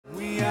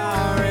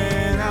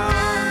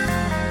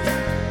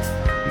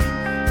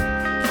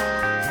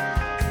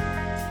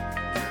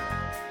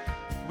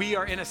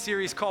are in a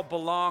series called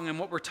Belong, and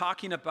what we're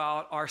talking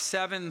about are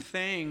 7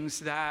 things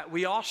that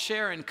we all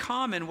share in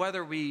common,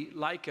 whether we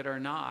like it or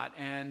not.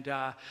 And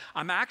I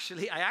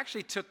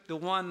actually took the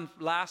one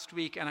last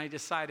week, and I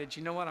decided,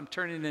 you know what, I'm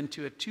turning it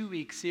into a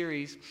 2-week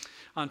series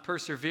on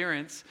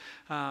perseverance,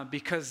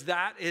 because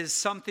that is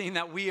something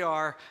that we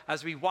are,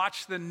 as we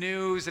watch the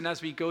news and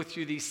as we go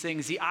through these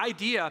things, the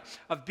idea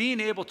of being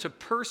able to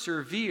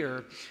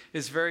persevere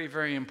is very,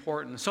 very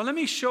important. So let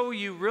me show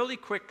you really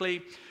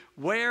quickly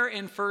where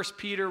in 1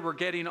 Peter we're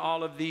getting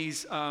all of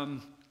these,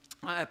 2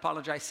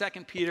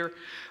 Peter,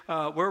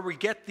 where we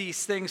get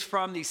these things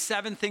from, these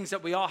 7 things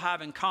that we all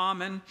have in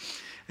common.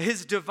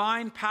 His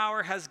divine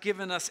power has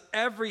given us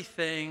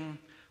everything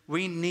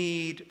we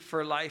need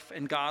for life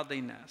and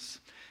godliness.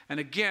 And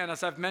again,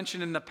 as I've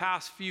mentioned in the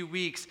past few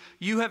weeks,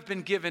 you have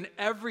been given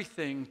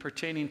everything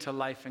pertaining to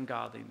life and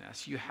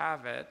godliness. You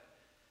have it.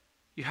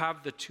 You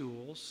have the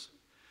tools.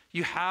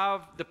 You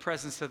have the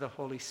presence of the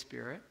Holy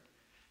Spirit.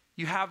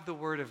 You have the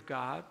Word of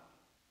God,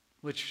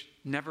 which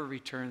never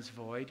returns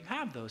void. You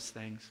have those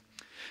things.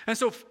 And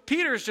so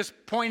Peter's just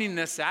pointing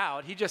this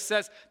out. He just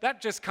says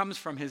that just comes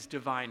from his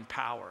divine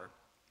power.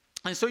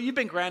 And so you've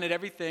been granted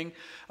everything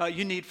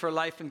you need for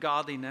life and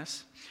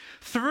godliness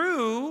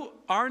through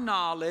our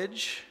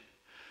knowledge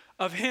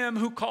of him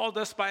who called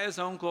us by his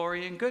own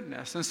glory and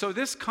goodness. And so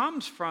this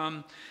comes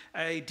from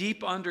a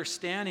deep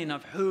understanding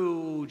of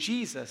who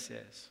Jesus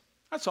is.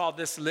 That's all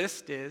this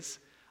list is.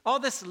 All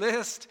this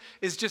list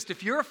is just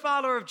if you're a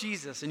follower of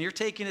Jesus and you're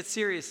taking it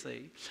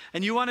seriously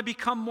and you want to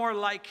become more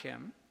like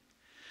him,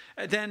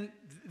 then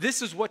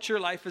this is what your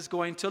life is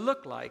going to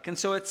look like. And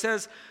so it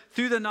says,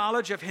 through the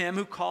knowledge of him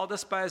who called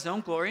us by his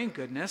own glory and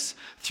goodness,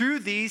 through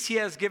these he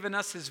has given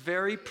us his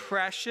very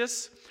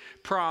precious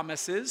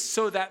promises,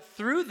 so that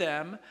through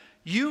them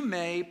you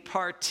may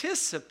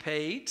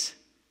participate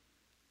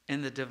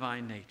in the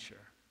divine nature.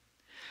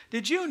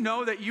 Did you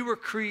know that you were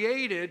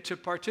created to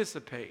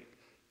participate?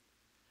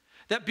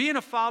 That being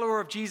a follower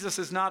of Jesus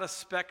is not a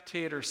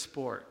spectator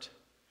sport.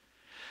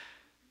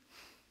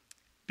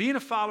 Being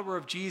a follower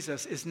of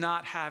Jesus is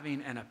not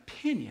having an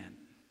opinion.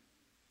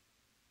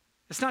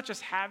 It's not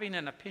just having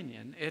an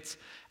opinion. It's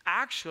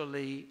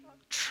actually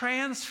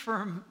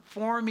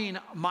transforming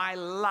my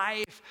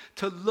life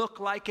to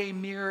look like a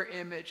mirror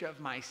image of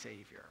my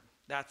Savior.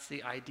 That's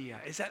the idea,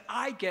 is that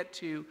I get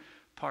to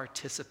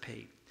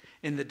participate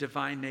in the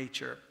divine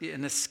nature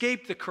and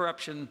escape the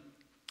corruption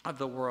of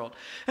the world.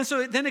 And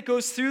so then it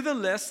goes through the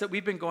list that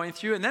we've been going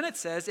through, and then it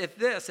says,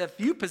 if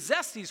you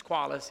possess these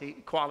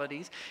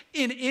qualities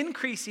in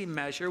increasing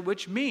measure,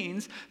 which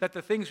means that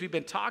the things we've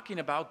been talking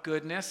about,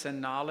 goodness and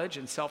knowledge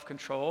and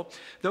self-control,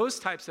 those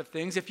types of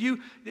things,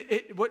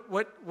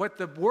 what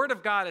the Word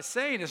of God is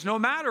saying is no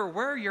matter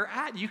where you're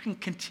at, you can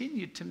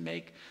continue to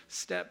make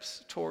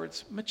steps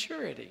towards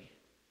maturity.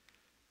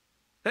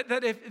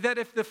 That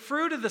if the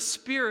fruit of the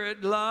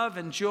Spirit, love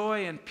and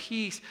joy and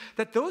peace,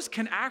 that those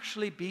can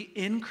actually be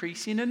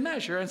increasing in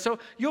measure. And so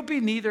you'll be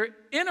neither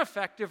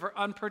ineffective or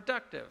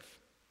unproductive,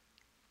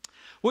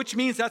 which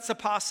means that's a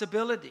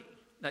possibility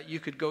that you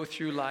could go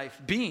through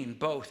life being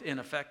both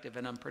ineffective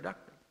and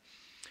unproductive.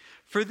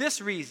 For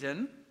this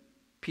reason,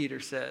 Peter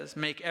says,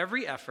 make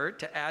every effort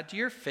to add to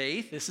your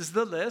faith, this is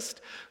the list,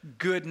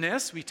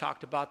 goodness, we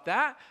talked about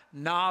that,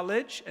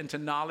 knowledge, and to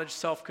knowledge,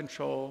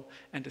 self-control,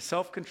 and to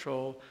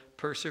self-control,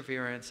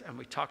 perseverance. And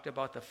we talked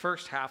about the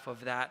first half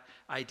of that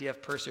idea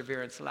of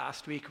perseverance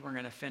last week. We're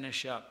going to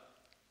finish up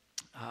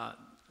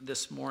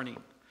this morning.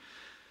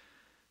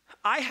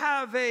 I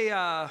have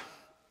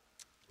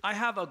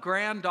a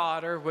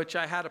granddaughter, which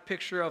I had a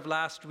picture of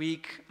last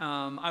week.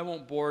 I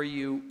won't bore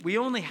you.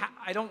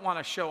 I don't want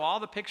to show all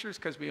the pictures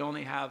because we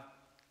only have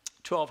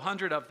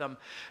 1,200 of them.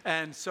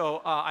 And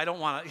so I don't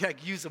want to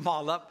use them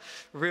all up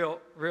real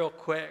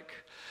quick.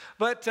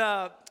 But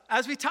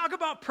as we talk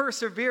about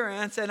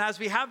perseverance and as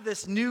we have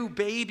this new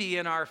baby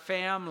in our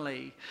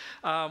family,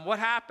 what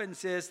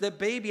happens is the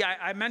baby,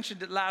 I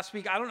mentioned it last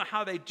week, I don't know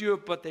how they do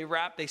it, but they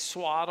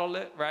swaddle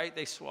it, right?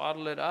 They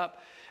swaddle it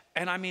up.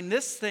 And I mean,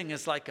 this thing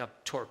is like a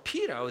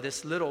torpedo,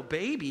 this little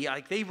baby.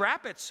 Like they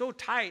wrap it so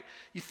tight,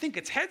 you think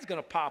its head's going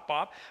to pop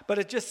off, but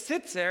it just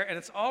sits there and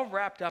it's all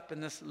wrapped up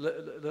in this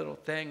little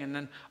thing. And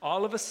then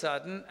all of a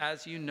sudden,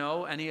 as you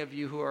know, any of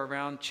you who are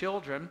around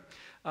children,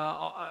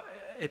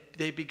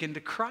 they begin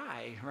to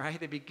cry, right?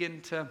 They begin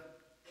to,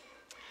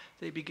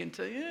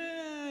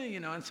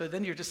 and so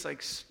then you're just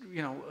like,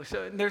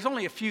 so there's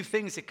only a few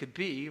things it could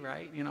be,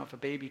 right? If a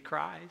baby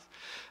cries.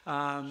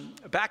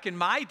 Back in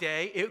my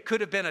day, it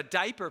could have been a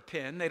diaper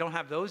pin. They don't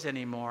have those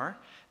anymore.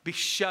 Be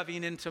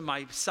shoving into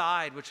my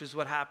side, which is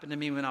what happened to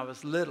me when I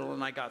was little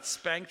and I got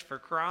spanked for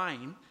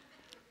crying.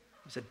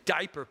 It was a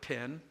diaper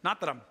pin. Not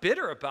that I'm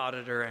bitter about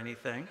it or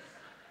anything.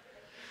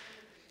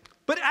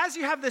 But as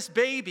you have this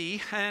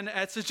baby, and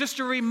it's just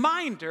a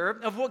reminder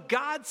of what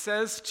God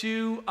says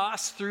to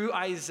us through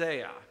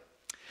Isaiah.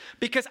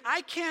 Because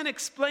I can't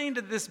explain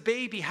to this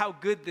baby how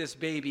good this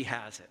baby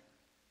has it.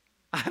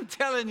 I'm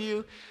telling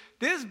you,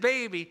 this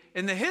baby,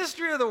 in the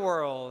history of the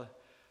world,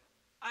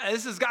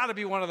 this has got to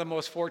be one of the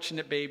most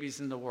fortunate babies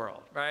in the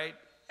world, right?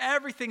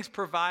 Everything's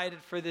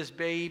provided for this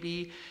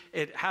baby.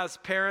 It has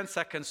parents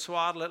that can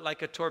swaddle it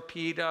like a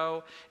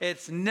torpedo.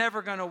 It's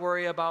never going to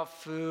worry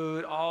about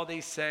food, all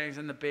these things,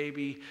 and the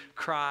baby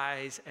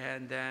cries,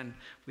 and then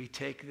we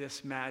take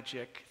this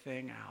magic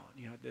thing out.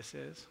 You know what this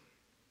is?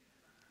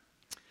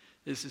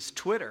 This is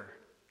Twitter.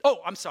 Oh,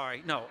 I'm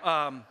sorry. No.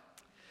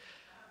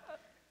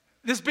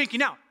 This is Binky.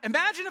 Now,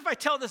 imagine if I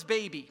tell this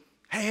baby,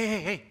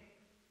 hey,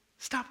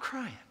 stop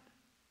crying.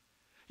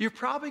 You're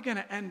probably going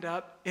to end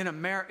up in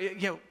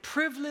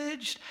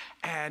privileged,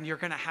 and you're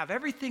going to have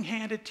everything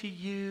handed to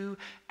you,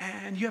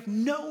 and you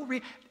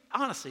have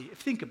honestly,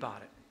 think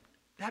about it.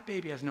 That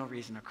baby has no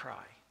reason to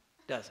cry,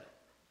 does it?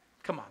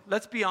 Come on,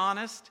 let's be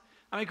honest.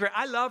 I mean, great.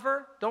 I love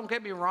her. Don't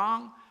get me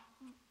wrong,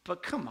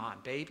 but come on,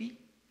 baby.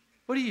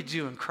 What are you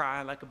doing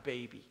crying like a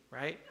baby,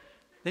 right?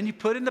 Then you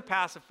put in the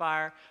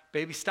pacifier.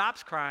 Baby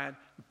stops crying.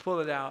 You pull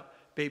it out.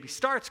 Baby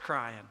starts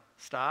crying.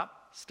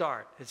 Stop,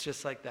 start. It's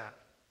just like that.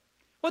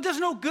 Well, it does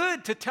no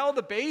good to tell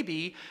the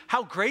baby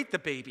how great the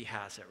baby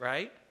has it,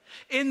 right?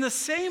 In the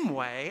same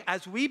way,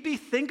 as we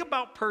think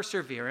about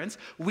perseverance,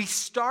 we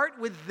start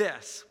with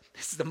this.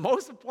 This is the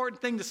most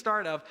important thing to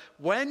start of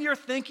when you're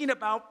thinking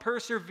about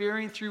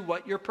persevering through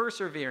what you're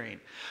persevering.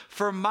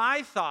 For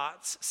my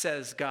thoughts,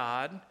 says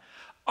God,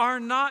 are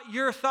not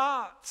your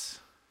thoughts.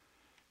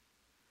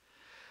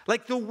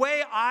 Like the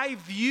way I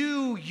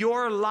view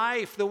your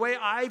life, the way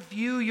I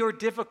view your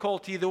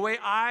difficulty, the way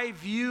I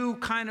view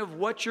kind of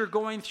what you're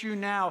going through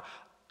now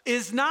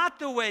is not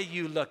the way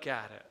you look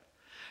at it.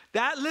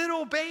 That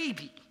little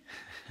baby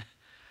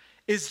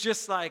is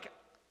just like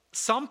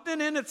something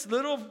in its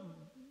little,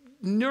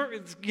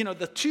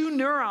 the 2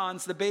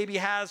 neurons the baby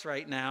has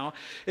right now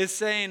is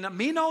saying,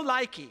 me no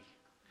likey.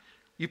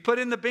 You put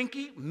in the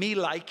binky, me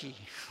likey,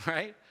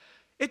 right?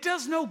 It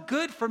does no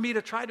good for me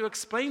to try to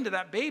explain to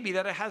that baby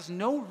that it has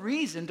no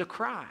reason to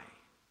cry.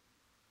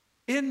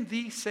 In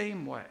the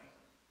same way,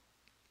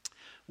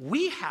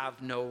 we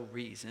have no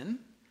reason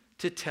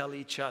to tell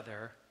each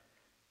other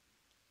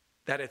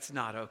that it's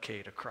not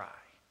okay to cry.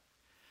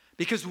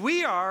 Because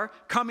we are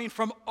coming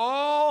from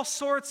all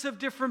sorts of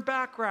different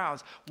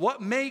backgrounds.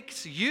 What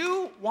makes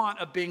you want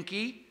a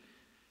binky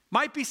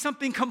might be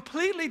something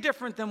completely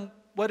different than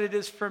what it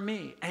is for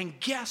me. And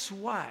guess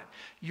what?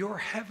 Your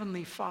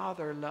heavenly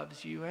Father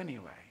loves you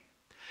anyway.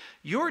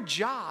 Your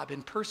job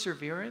in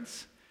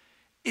perseverance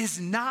is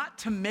not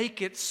to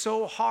make it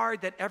so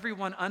hard that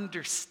everyone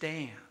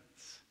understands.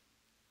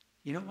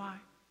 You know why?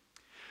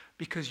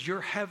 Because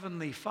your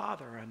heavenly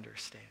Father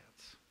understands.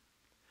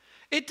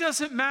 It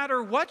doesn't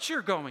matter what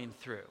you're going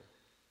through.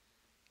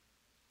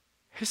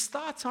 His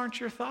thoughts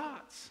aren't your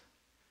thoughts.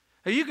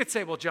 Now you could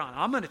say, well, John,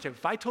 I'm going to tell you,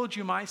 if I told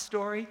you my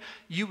story,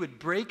 you would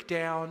break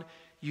down,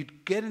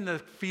 you'd get in the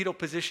fetal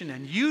position,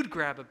 and you'd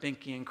grab a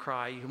binky and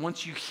cry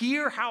once you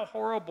hear how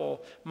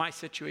horrible my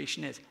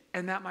situation is.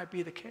 And that might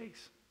be the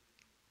case.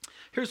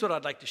 Here's what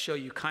I'd like to show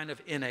you kind of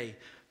in a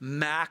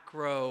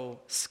macro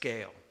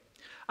scale.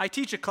 I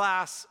teach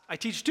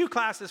 2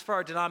 classes for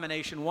our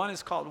denomination. One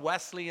is called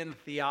Wesleyan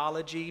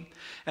Theology,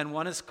 and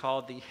one is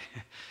called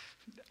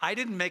I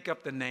didn't make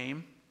up the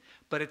name,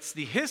 but it's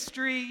the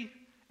History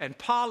and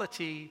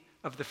Polity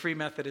of the Free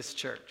Methodist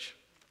Church.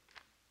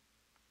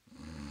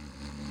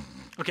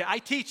 Okay, I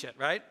teach it,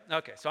 right?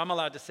 Okay, so I'm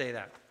allowed to say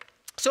that.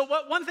 So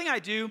one thing I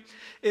do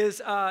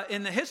is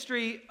in the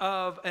history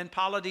and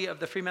polity of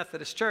the Free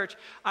Methodist Church,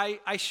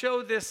 I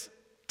show this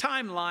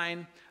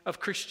timeline of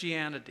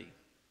Christianity,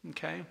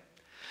 okay?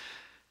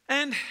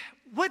 And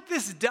what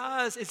this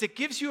does is it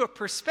gives you a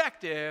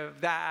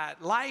perspective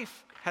that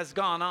life has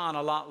gone on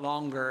a lot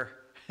longer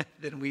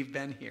than we've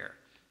been here,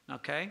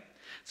 okay?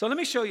 So let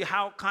me show you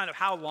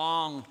how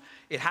long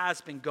it has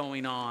been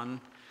going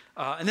on.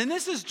 And then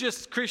this is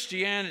just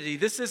Christianity.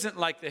 This isn't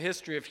like the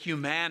history of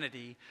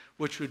humanity,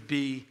 which would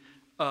be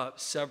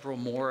several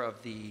more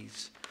of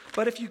these.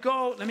 But if you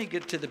go, let me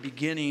get to the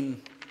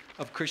beginning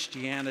of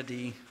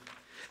Christianity.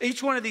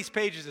 Each one of these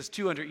pages is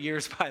 200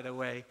 years, by the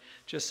way,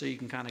 just so you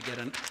can kind of get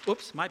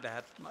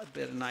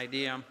an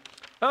idea.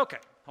 Okay,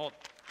 hold on.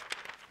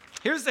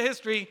 Here's the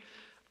history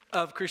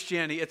of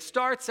Christianity. It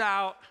starts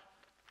out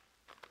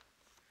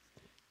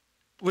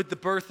with the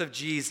birth of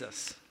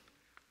Jesus.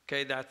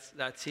 Okay,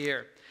 that's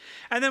here.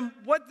 And then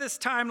what this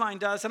timeline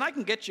does, and I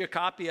can get you a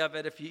copy of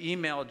it if you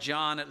email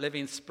John at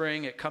Living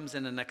Spring. It comes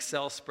in an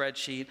Excel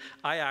spreadsheet.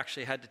 I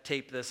actually had to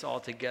tape this all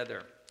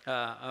together.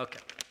 Okay.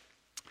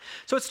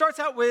 So it starts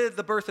out with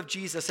the birth of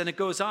Jesus, and it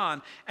goes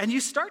on. And you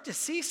start to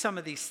see some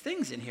of these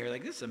things in here.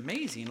 Like, this is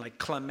amazing. Like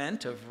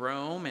Clement of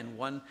Rome in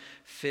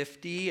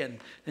 150. And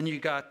then you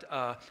got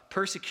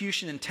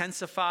persecution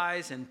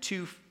intensifies in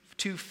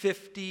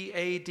 250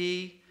 AD.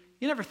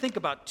 You never think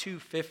about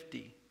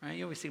 250, right?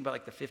 You always think about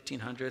like the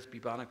 1500s,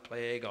 bubonic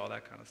plague, all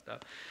that kind of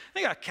stuff.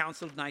 They got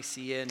Council of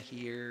Nicaea in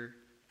here.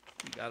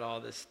 You got all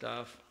this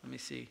stuff. Let me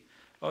see.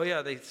 Oh,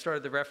 yeah, they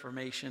started the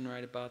Reformation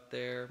right about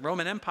there.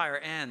 Roman Empire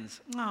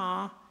ends.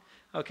 Aw.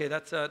 Okay,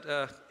 that's at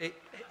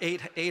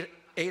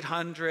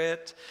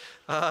 800.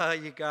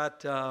 You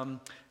got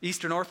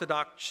Eastern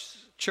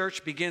Orthodox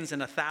Church begins in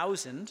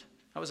 1000.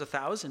 That was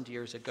 1,000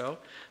 years ago.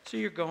 So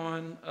you're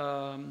going,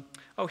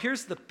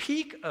 here's the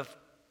peak of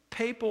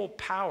papal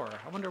power.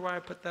 I wonder why I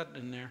put that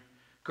in there.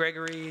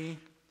 Gregory,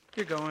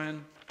 you're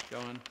going.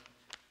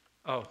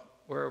 Oh,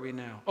 where are we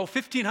now? Oh,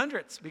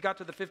 1500s. We got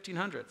to the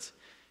 1500s.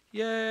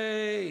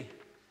 Yay.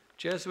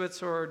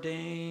 Jesuits are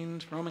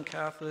ordained, Roman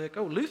Catholic.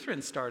 Oh,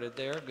 Lutheran started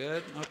there.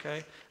 Good.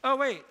 Okay. Oh,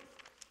 wait.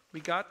 We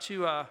got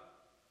to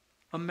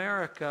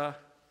America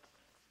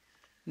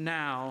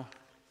now.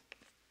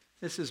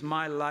 This is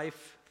my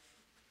life.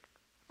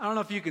 I don't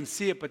know if you can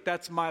see it, but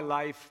that's my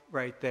life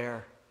right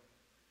there.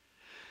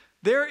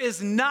 There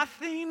is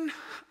nothing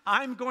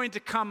I'm going to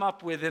come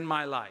up with in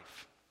my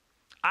life.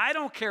 I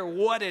don't care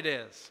what it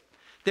is.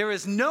 There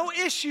is no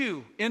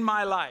issue in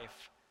my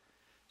life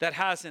that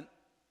hasn't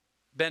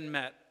been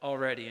met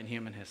already in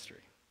human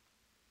history.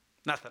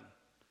 Nothing.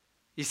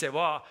 You say,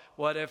 well,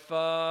 what if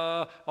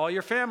all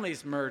your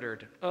family's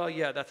murdered? Oh,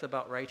 yeah, that's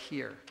about right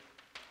here.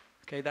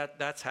 Okay,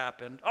 that's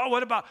happened. Oh,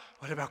 what about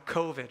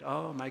COVID?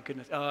 Oh, my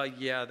goodness. Oh,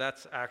 yeah,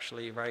 that's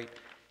actually right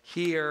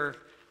here.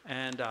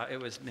 And it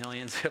was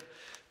millions of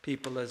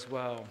people as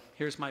well.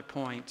 Here's my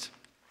point.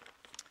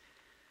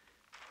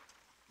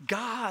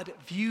 God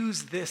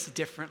views this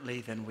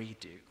differently than we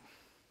do.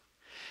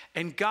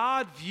 And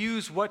God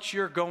views what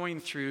you're going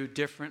through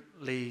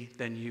differently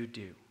than you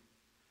do.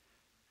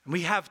 And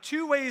we have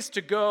two ways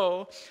to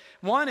go.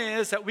 One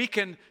is that we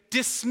can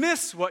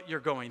dismiss what you're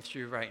going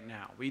through right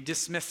now. We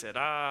dismiss it.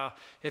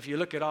 If you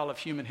look at all of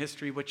human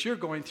history, what you're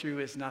going through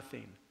is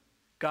nothing.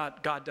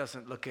 God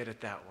doesn't look at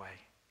it that way.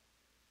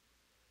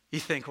 You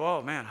think,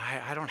 oh man,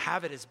 I don't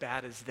have it as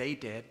bad as they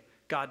did.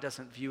 God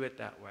doesn't view it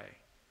that way.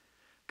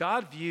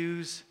 God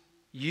views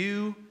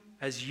you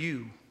as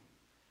you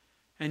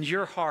and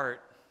your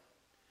heart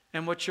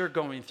and what you're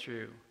going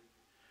through.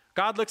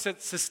 God looks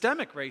at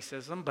systemic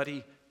racism, but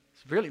he's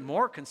really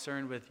more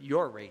concerned with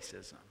your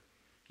racism,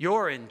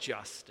 your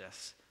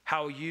injustice,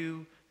 how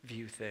you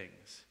view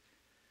things.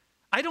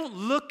 I don't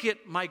look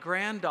at my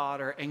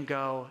granddaughter and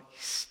go, you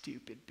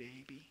stupid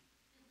baby.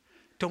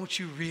 Don't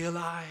you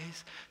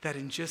realize that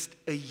in just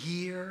a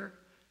year,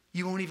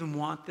 you won't even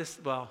want this?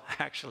 Well,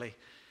 actually,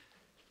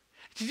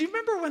 did you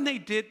remember when they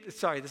did,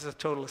 sorry, this is a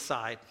total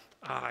aside.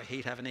 I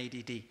hate having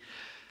ADD.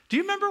 Do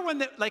you remember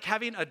when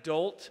having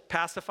adult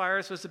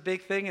pacifiers was a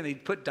big thing and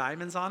they'd put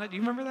diamonds on it? Do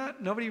you remember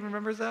that? Nobody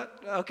remembers that?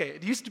 Okay,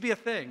 it used to be a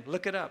thing.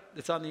 Look it up.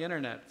 It's on the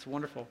internet. It's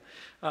wonderful.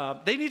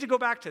 They need to go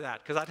back to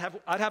that because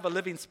I'd have a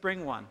Living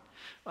Spring one.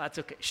 Well, that's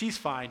okay. She's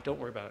fine. Don't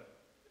worry about it.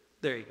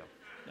 There you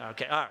go.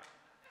 Okay, all right.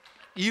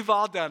 You've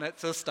all done it,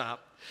 so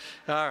stop.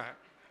 All right.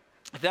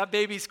 If that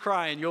baby's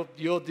crying,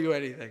 you'll do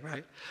anything,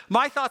 right?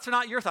 My thoughts are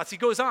not your thoughts. He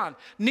goes on.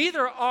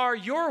 Neither are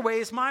your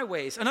ways my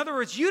ways. In other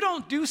words, you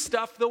don't do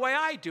stuff the way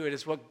I do it,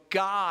 is what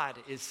God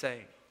is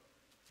saying.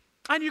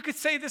 And you could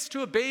say this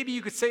to a baby.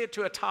 You could say it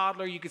to a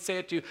toddler. You could say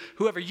it to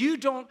whoever.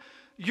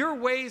 Your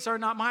ways are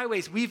not my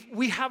ways.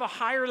 We have a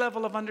higher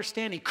level of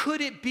understanding.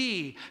 Could it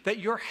be that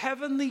your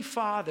heavenly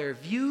Father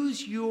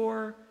views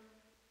your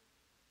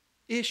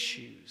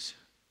issues,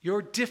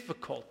 your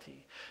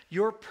difficulty,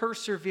 your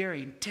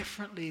persevering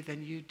differently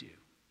than you do?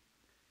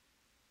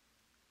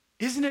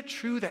 Isn't it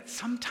true that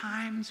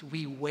sometimes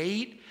we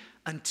wait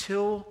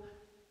until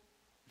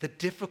the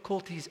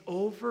difficulty's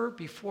over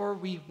before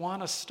we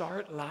want to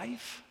start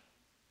life?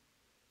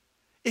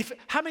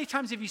 How many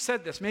times have you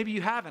said this? Maybe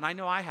you haven't. I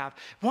know I have.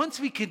 Once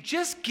we could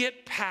just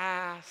get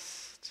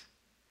past,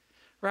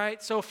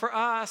 right? So for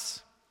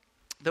us,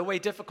 the way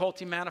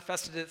difficulty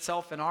manifested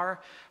itself in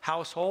our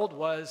household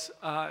was,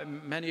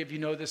 many of you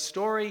know this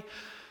story,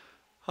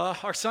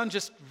 our son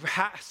just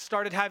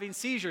started having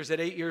seizures at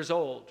 8 years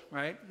old,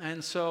 right?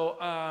 And so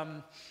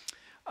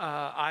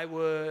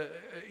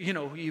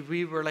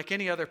we were like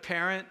any other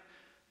parent.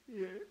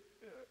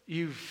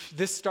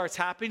 This starts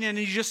happening and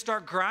you just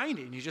start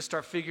grinding. You just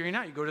start figuring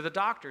out. You go to the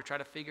doctor, try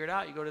to figure it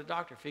out. You go to the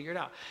doctor, figure it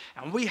out.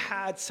 And we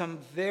had some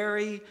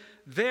very,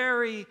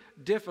 very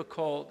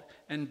difficult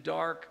and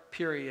dark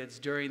periods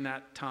during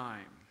that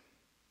time.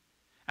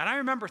 And I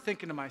remember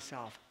thinking to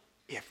myself,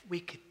 if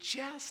we could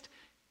just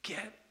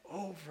get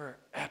over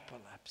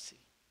epilepsy,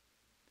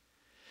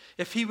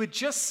 if he would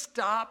just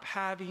stop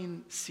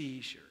having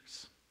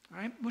seizures,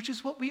 right? Which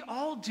is what we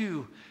all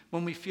do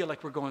when we feel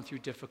like we're going through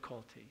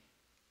difficulty.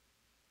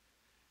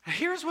 And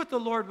here's what the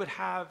Lord would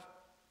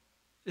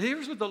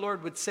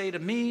say to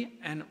me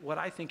and what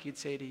I think he'd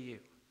say to you.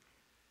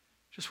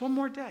 Just one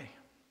more day.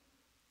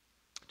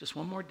 Just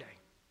one more day.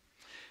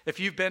 If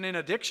you've been in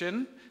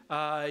addiction,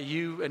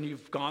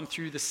 you've gone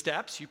through the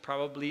steps, you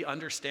probably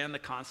understand the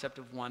concept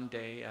of one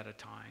day at a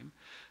time.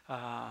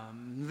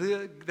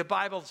 The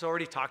Bible's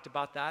already talked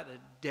about that. A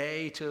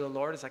day to the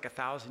Lord is like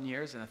 1,000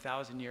 years, and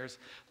 1,000 years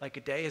like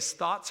a day. His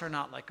thoughts are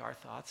not like our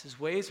thoughts. His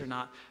ways are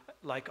not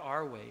like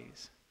our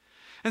ways.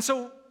 And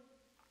so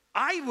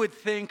I would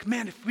think,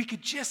 man, if we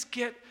could just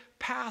get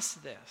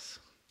past this.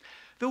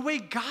 The way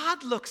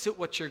God looks at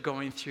what you're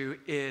going through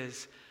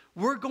is,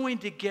 we're going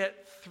to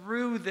get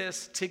through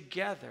this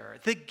together.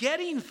 The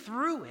getting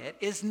through it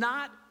is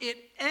not it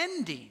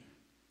ending.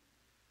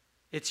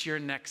 It's your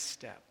next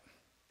step.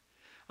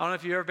 I don't know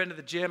if you've ever been to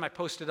the gym. I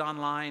posted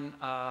online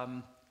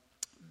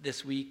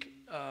this week.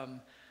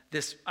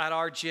 At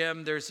our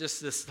gym, there's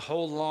just this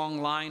whole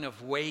long line of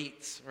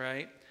weights,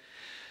 right?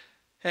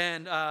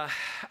 And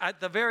at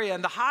the very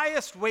end, the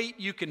highest weight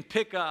you can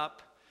pick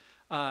up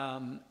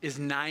is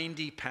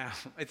 90 pounds.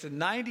 It's a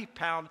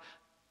 90-pound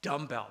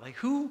dumbbell. Like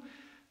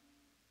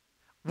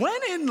when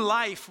in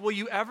life will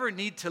you ever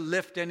need to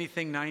lift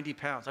anything 90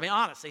 pounds? I mean,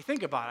 honestly,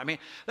 think about it. I mean,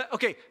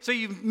 okay, so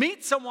you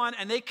meet someone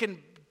and they can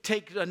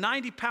take a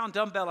 90-pound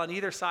dumbbell on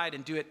either side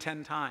and do it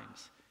 10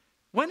 times.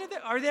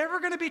 Are they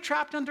ever going to be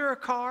trapped under a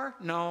car?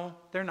 No,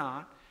 they're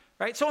not,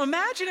 right? So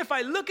imagine if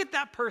I look at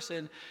that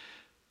person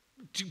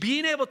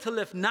being able to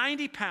lift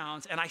 90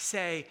 pounds and I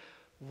say,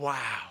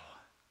 wow,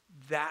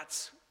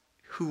 that's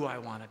who I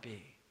want to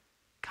be.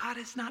 God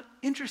is not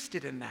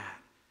interested in that.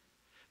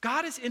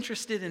 God is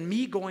interested in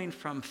me going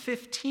from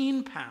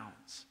 15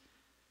 pounds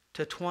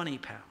to 20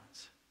 pounds.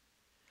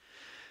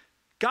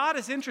 God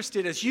is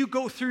interested as you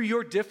go through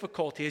your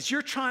difficulty, as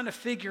you're trying to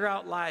figure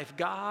out life.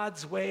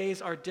 God's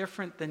ways are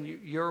different than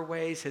your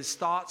ways. His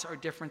thoughts are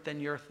different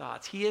than your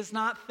thoughts. He is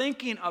not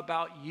thinking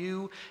about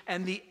you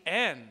and the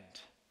end.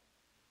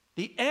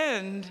 The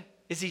end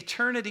is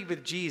eternity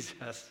with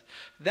Jesus.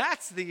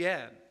 That's the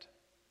end.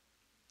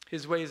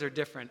 His ways are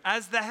different.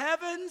 As the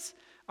heavens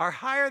are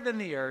higher than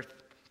the earth,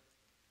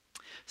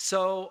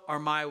 so are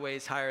my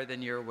ways higher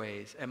than your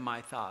ways, and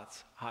my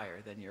thoughts higher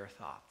than your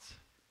thoughts.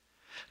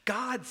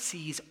 God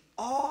sees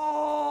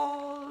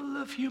all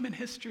of human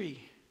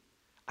history.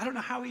 I don't know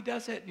how he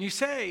does it. And you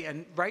say,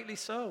 and rightly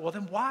so, well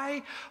then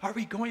why are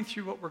we going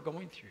through what we're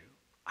going through?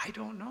 I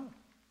don't know.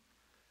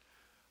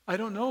 I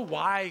don't know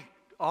why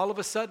all of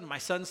a sudden my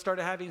son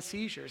started having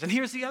seizures. And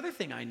here's the other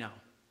thing I know.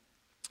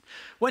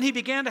 When he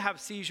began to have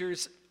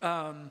seizures,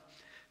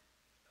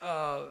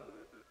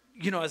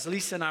 as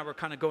Lisa and I were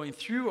kind of going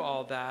through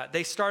all that,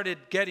 they started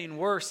getting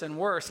worse and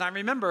worse. And I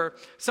remember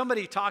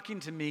somebody talking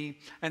to me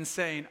and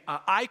saying,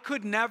 I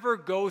could never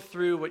go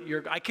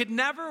through I could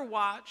never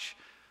watch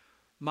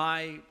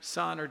my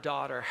son or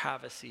daughter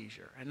have a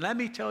seizure. And let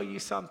me tell you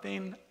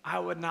something, I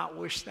would not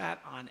wish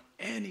that on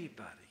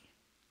anybody.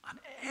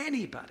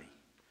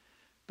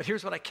 But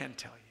here's what I can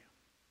tell you.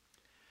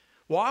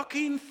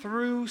 Walking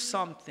through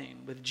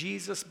something with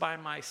Jesus by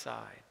my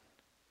side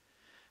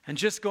and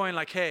just going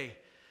like, hey,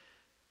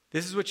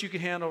 this is what you can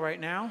handle right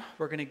now.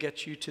 We're going to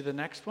get you to the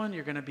next one.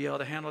 You're going to be able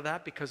to handle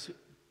that because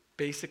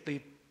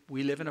basically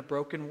we live in a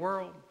broken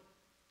world.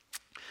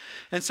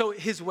 And so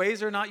his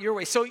ways are not your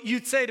ways. So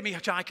you'd say to me,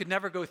 John, I could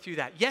never go through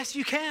that. Yes,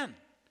 you can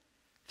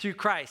through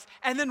Christ.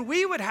 And then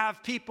we would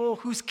have people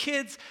whose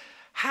kids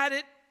had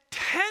it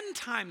 10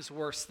 times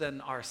worse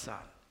than our son.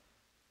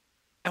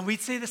 And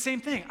we'd say the same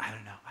thing. I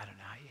don't know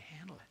how you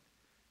handle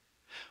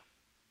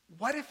it.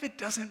 What if it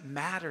doesn't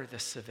matter the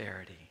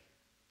severity?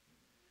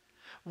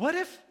 What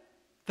if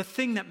the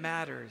thing that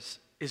matters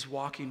is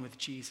walking with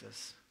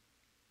Jesus?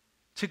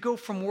 To go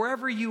from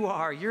wherever you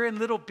are, you're in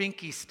little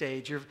binky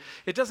stage,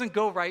 it doesn't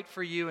go right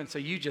for you, and so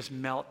you just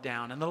melt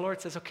down. And the Lord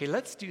says, okay,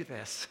 let's do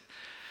this.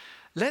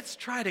 Let's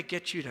try to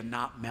get you to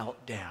not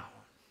melt down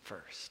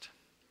first.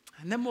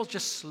 And then we'll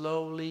just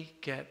slowly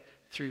get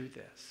through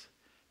this.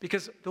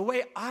 Because the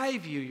way I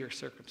view your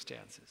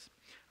circumstances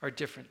are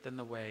different than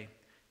the way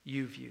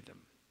you view them.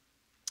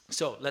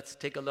 So let's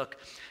take a look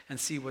and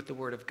see what the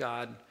Word of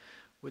God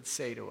would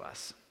say to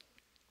us.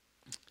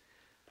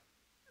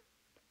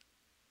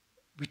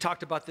 We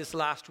talked about this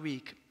last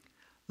week.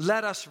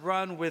 Let us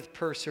run with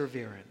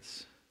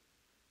perseverance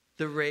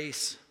the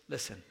race,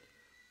 listen,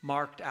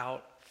 marked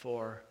out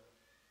for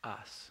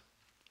us.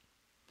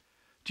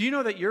 Do you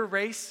know that your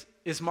race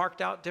is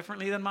marked out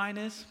differently than mine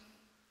is?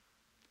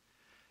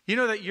 You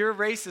know that your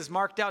race is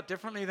marked out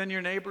differently than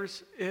your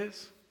neighbor's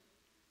is?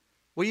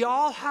 We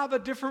all have a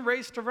different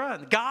race to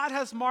run. God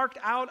has marked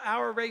out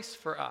our race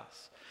for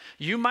us.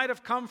 You might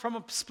have come from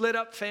a split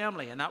up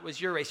family and that was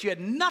your race. You had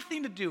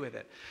nothing to do with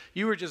it.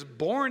 You were just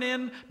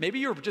maybe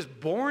you were just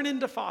born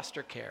into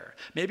foster care.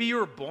 Maybe you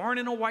were born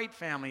in a white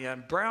family, a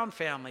brown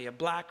family, a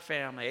black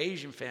family,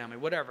 Asian family,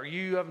 whatever.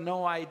 You have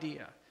no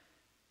idea.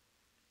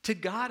 To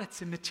God,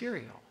 it's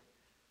immaterial.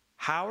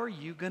 How are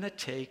you going to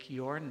take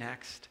your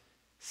next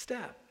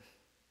step?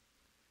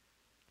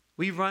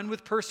 We run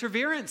with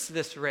perseverance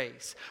this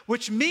race,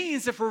 which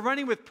means if we're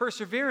running with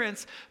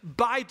perseverance,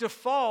 by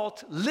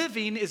default,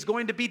 living is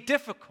going to be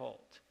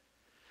difficult.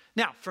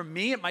 Now, for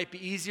me, it might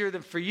be easier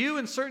than for you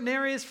in certain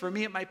areas. For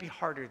me, it might be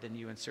harder than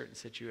you in certain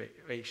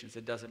situations.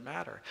 It doesn't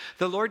matter.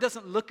 The Lord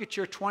doesn't look at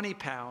your 20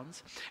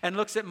 pounds and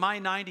looks at my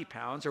 90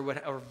 pounds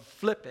or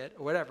flip it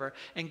or whatever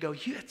and go,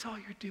 that's all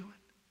you're doing?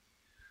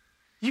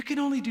 You can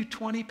only do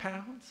 20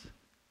 pounds?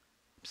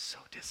 I'm so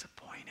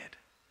disappointed.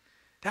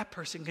 That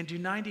person can do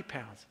 90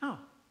 pounds. No,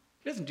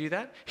 he doesn't do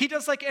that. He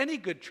does like any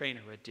good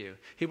trainer would do.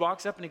 He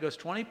walks up and he goes,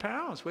 20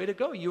 pounds, way to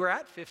go. You were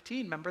at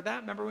 15, remember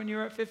that? Remember when you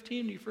were at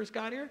 15 when you first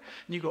got here?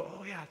 And you go,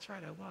 oh yeah, that's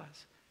right, I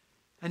was.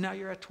 And now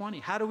you're at 20.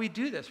 How do we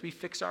do this? We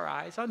fix our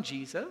eyes on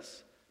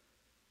Jesus,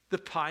 the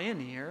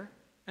pioneer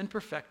and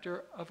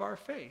perfecter of our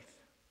faith.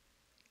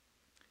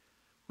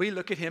 We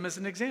look at him as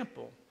an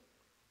example.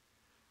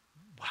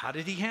 How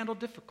did he handle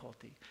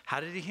difficulty? How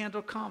did he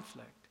handle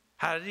conflict?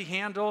 How did he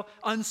handle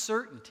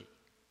uncertainty?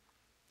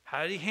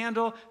 How did he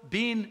handle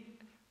being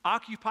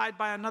occupied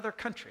by another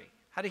country?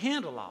 How did he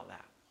handle all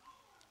that?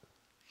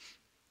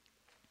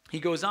 He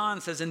goes on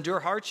and says,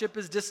 endure hardship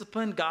as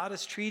discipline. God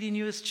is treating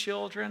you as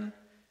children.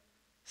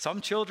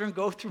 Some children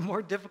go through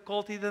more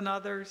difficulty than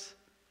others.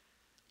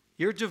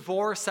 Your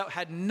divorce that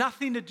had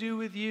nothing to do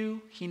with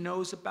you, he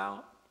knows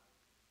about.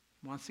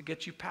 Wants to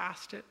get you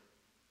past it.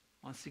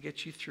 Wants to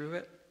get you through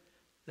it.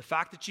 The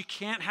fact that you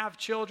can't have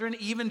children,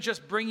 even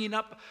just bringing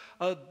up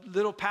a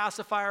little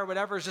pacifier or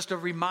whatever, is just a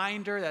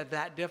reminder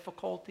that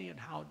difficulty and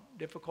how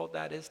difficult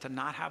that is to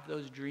not have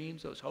those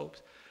dreams, those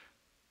hopes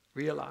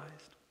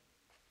realized.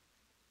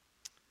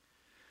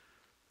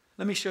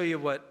 Let me show you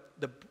what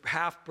the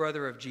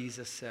half-brother of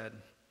Jesus said.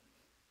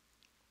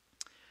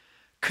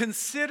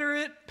 Consider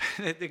it,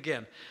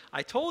 again,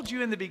 I told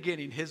you in the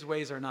beginning, his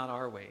ways are not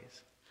our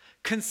ways.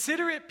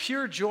 Consider it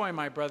pure joy,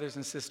 my brothers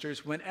and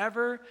sisters,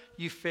 whenever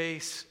you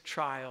face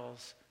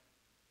trials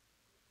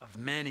of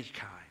many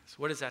kinds.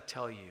 What does that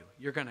tell you?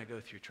 You're going to go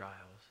through trials.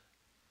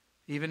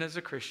 Even as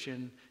a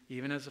Christian,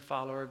 even as a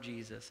follower of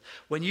Jesus.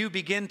 When you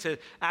begin to,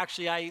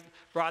 actually I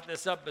brought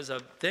this up as a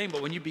thing,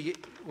 but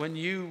when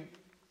you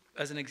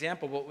as an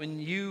example, but when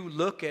you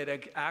look at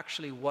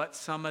actually what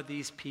some of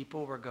these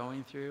people were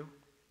going through,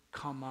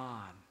 come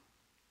on.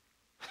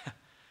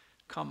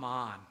 Come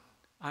on.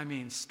 I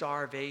mean,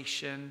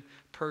 starvation,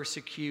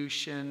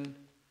 persecution,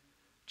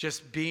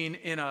 just being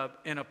in a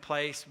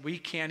place we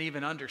can't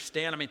even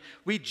understand. I mean,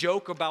 we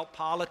joke about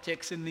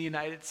politics in the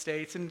United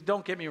States, and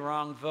don't get me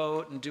wrong,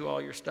 vote and do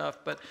all your stuff,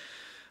 but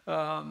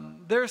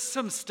there's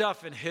some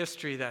stuff in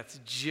history that's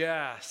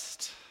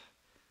just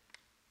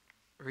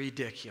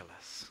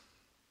ridiculous.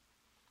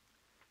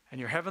 And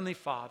your heavenly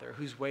Father,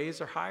 whose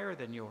ways are higher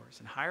than yours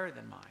and higher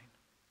than mine,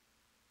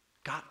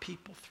 got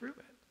people through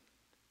it.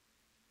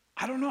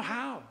 I don't know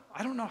how.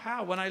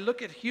 When I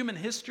look at human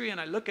history and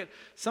I look at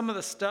some of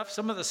the stuff,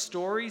 some of the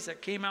stories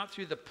that came out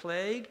through the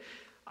plague,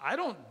 I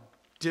don't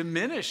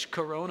diminish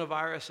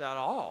coronavirus at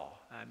all.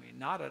 I mean,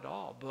 not at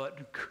all,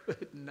 but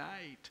good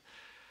night.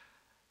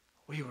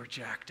 We were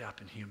jacked up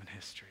in human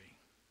history.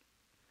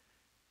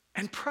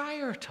 And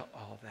prior to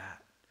all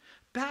that,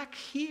 back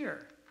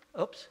here,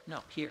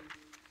 here.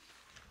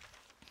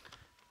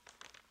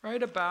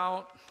 Right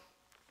about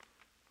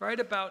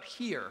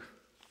here,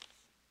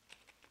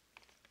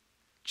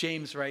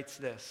 James writes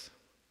this.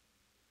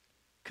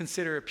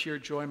 Consider it pure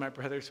joy, my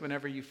brothers,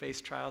 whenever you face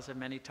trials of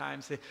many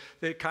times.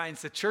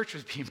 The church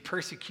was being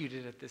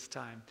persecuted at this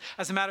time.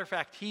 As a matter of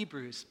fact,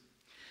 Hebrews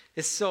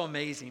is so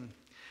amazing.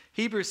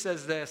 Hebrews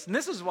says this, and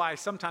this is why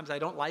sometimes I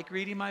don't like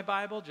reading my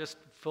Bible, just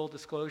full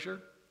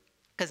disclosure,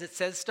 because it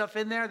says stuff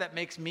in there that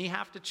makes me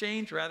have to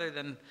change rather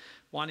than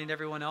wanting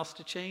everyone else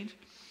to change.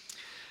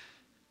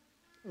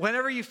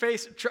 Whenever you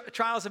face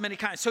trials of many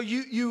kinds. So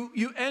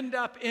you end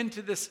up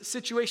into this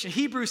situation.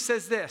 Hebrews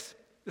says this.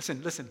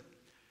 Listen.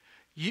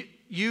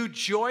 You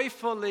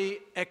joyfully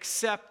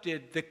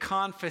accepted the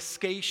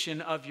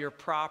confiscation of your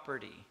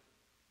property.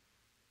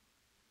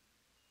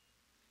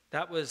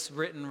 That was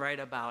written right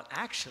about,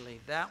 actually,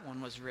 that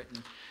one was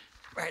written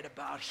right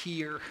about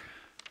here.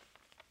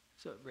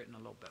 So written a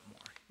little bit more,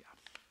 yeah.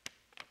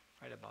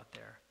 Right about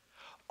there.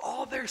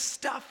 All their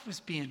stuff was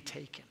being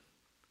taken.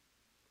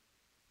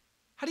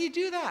 How do you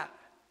do that?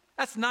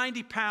 That's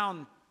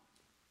 90-pound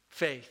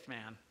faith,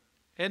 man.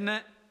 Isn't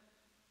it?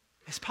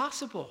 It's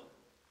possible.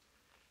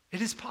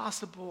 It is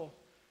possible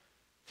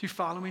through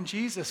following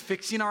Jesus,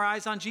 fixing our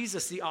eyes on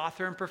Jesus, the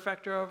author and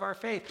perfecter of our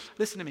faith.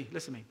 Listen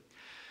to me.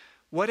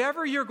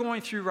 Whatever you're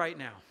going through right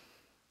now,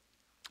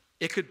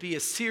 it could be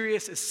as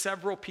serious as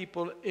several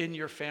people in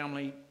your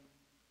family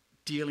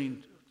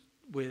dealing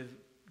with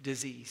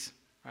disease.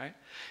 Right?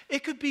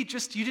 It could be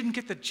just you didn't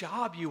get the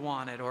job you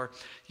wanted, or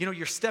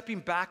you're stepping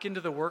back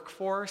into the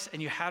workforce and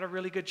you had a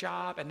really good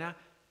job, and now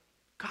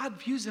God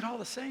views it all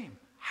the same.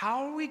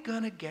 How are we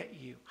going to get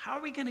you? How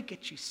are we going to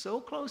get you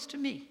so close to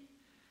me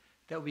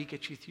that we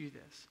get you through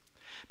this?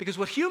 Because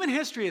what human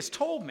history has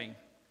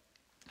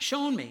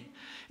shown me,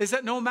 is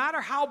that no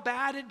matter how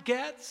bad it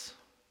gets,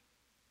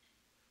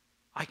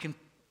 I can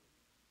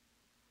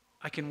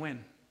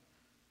win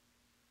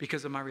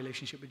because of my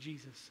relationship with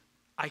Jesus.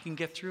 I can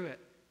get through it.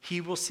 He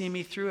will see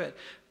me through it.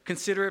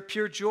 Consider it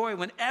pure joy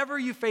whenever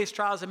you face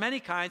trials of many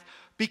kinds,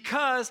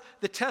 because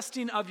the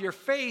testing of your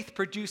faith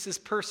produces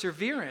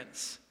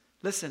perseverance.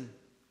 Listen,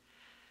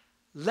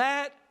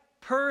 let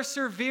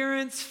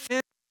perseverance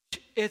finish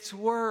its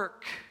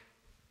work.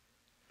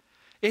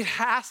 It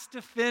has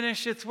to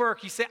finish its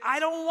work. You say,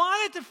 I don't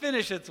want it to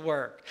finish its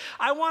work.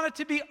 I want it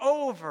to be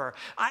over.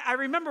 I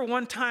remember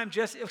one time,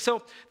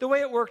 so the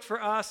way it worked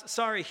for us,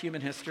 sorry, human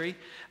history,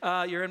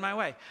 you're in my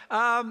way.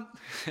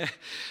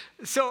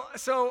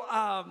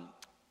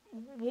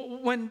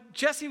 When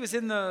Jesse was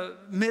in the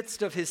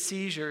midst of his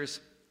seizures,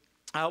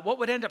 what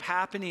would end up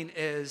happening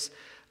is,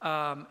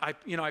 I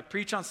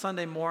preach on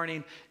Sunday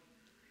morning.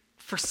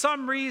 for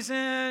some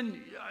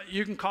reason,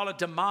 you can call it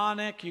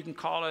demonic, you can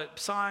call it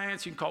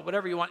science, you can call it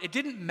whatever you want. It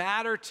didn't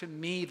matter to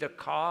me the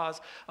cause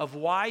of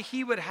why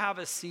he would have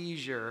a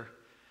seizure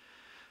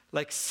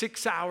like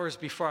 6 hours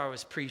before I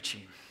was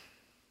preaching.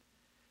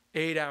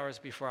 8 hours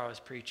before I was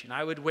preaching.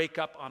 I would wake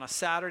up on a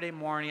Saturday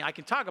morning. I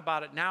can talk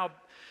about it now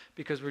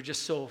because we're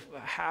just so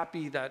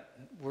happy that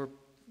we're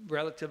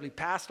relatively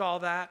past all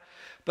that.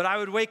 But I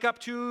would wake up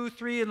 2,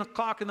 3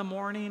 o'clock in the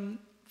morning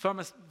from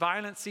a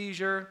violent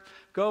seizure,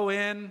 go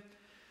in,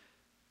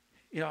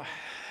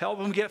 help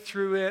them get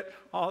through it,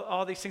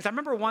 all these things. I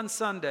remember one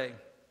Sunday,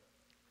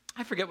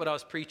 I forget what I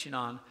was preaching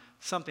on,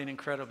 something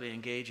incredibly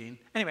engaging.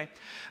 Anyway,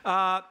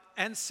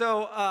 and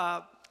so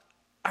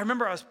I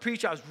remember I was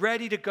preaching, I was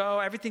ready to go,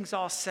 everything's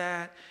all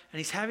set, and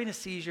he's having a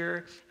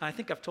seizure. And I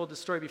think I've told this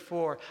story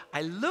before.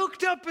 I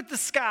looked up at the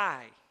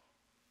sky,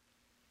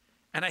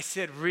 and I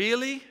said,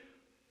 really?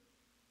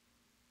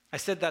 I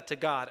said that to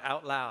God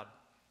out loud.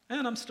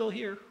 And I'm still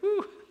here.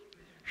 Whew.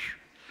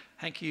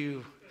 Thank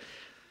you,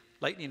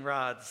 lightning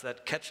rods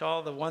that catch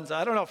all the ones.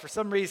 I don't know, for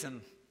some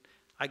reason,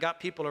 I got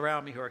people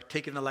around me who are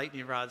taking the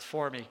lightning rods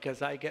for me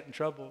because I get in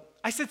trouble.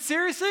 I said,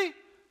 seriously?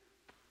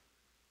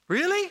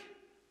 Really?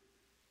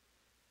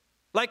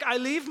 Like, I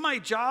leave my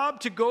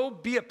job to go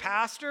be a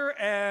pastor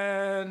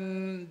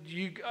and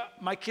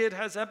my kid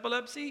has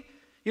epilepsy?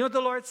 You know what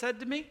the Lord said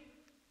to me?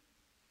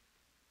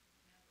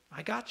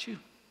 I got you.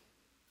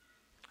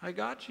 I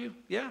got you.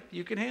 Yeah,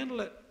 you can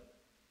handle it.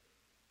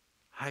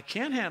 I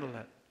can handle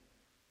it.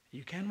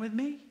 You can with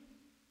me.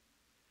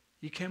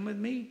 You can with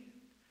me.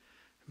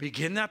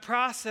 Begin that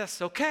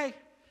process. Okay.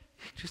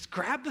 Just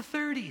grab the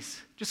 30s.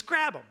 Just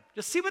grab them.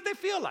 Just see what they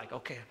feel like.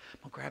 Okay, I'm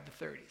going to grab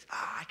the 30s.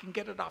 I can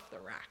get it off the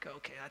rack.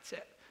 Okay, that's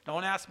it.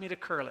 Don't ask me to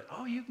curl it.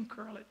 Oh, you can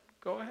curl it.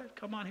 Go ahead.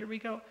 Come on, here we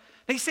go.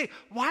 They say,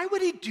 why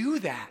would he do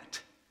that?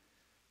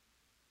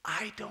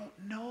 I don't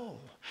know.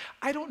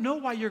 I don't know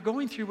why you're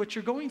going through what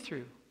you're going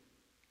through.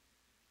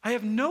 I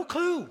have no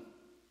clue.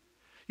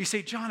 You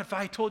say, John, if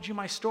I told you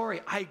my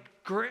story,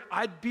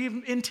 I'd be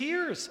in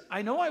tears.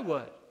 I know I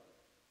would.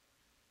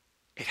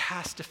 It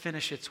has to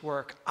finish its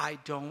work. I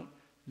don't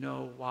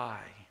know why.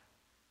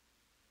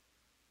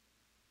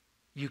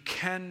 You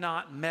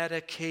cannot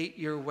medicate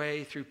your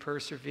way through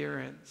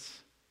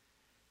perseverance.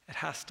 It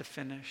has to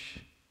finish.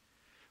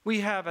 We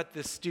have at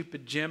this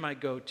stupid gym I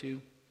go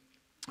to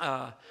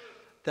that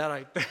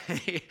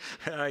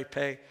I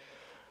pay.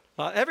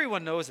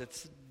 Everyone knows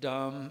it's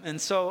dumb. And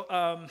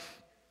so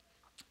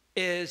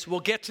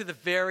we'll get to the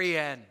very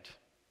end.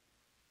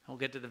 We'll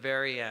get to the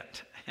very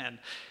end. And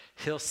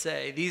he'll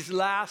say, these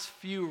last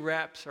few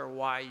reps are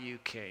why you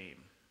came.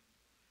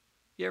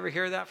 You ever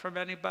hear that from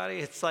anybody?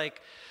 It's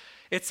like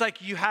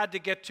you had to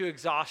get to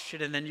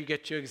exhaustion, and then you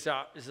get to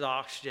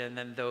exhaustion, and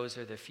then those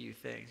are the few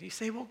things. You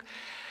say, well,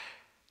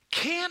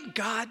 can't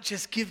God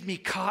just give me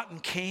cotton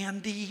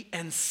candy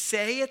and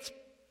say it's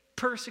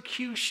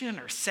persecution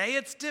or say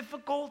it's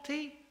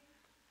difficulty?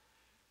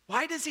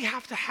 Why does he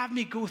have to have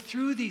me go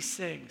through these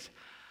things?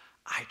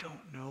 I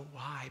don't know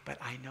why, but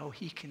I know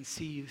he can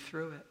see you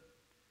through it.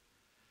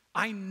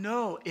 I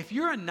know if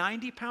you're a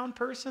 90-pound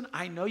person,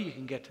 I know you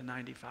can get to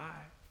 95.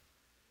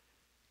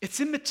 It's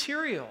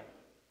immaterial.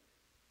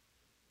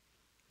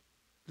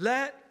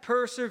 Let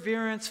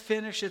perseverance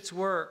finish its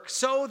work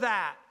so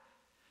that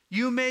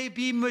you may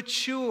be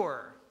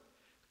mature,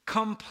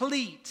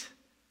 complete,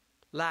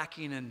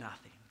 lacking in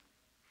nothing.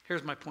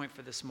 Here's my point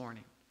for this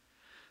morning.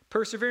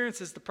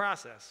 Perseverance is the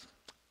process.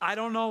 I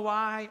don't know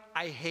why.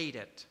 I hate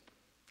it.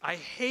 I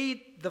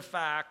hate the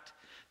fact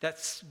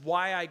that's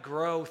why I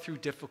grow through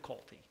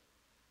difficulty.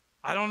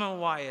 I don't know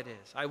why it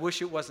is. I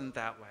wish it wasn't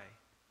that way.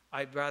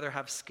 I'd rather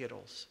have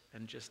Skittles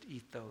and just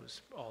eat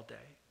those all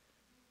day.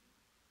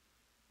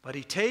 But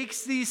he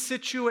takes these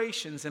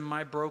situations in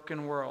my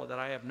broken world that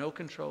I have no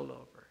control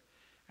over,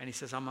 and he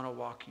says, I'm going to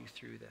walk you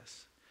through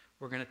this.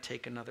 We're going to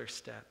take another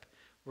step.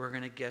 We're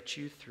going to get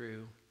you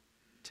through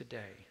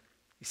today.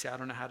 You say, I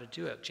don't know how to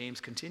do it. James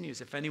continues,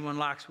 if anyone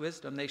lacks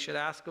wisdom, they should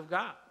ask of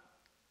God,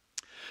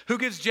 who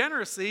gives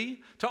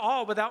generously to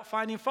all without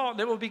finding fault,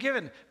 and it will be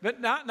given.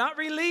 But not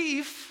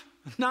relief,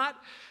 not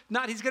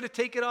he's going to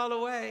take it all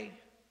away.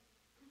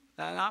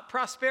 Not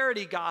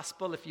prosperity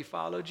gospel. If you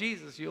follow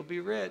Jesus, you'll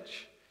be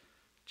rich,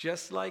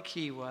 just like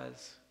he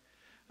was.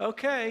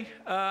 Okay,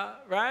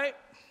 right?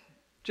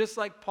 Just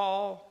like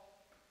Paul.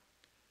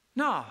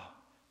 No.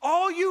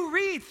 All you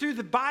read through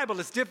the Bible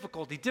is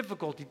difficulty,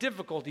 difficulty,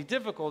 difficulty,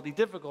 difficulty,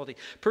 difficulty.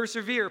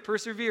 Persevere,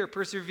 persevere,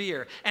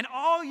 persevere. And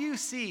all you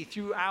see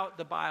throughout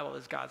the Bible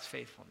is God's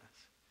faithfulness.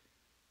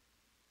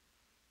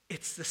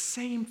 It's the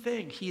same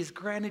thing. He has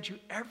granted you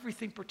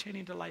everything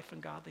pertaining to life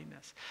and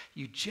godliness.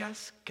 You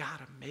just got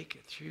to make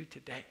it through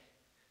today.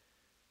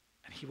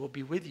 And he will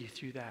be with you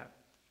through that.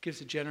 He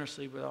gives it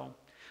generously with all.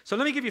 So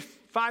let me give you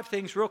 5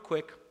 things real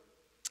quick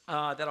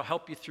that'll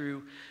help you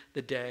through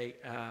the day,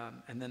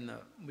 and then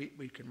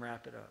we can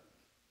wrap it up.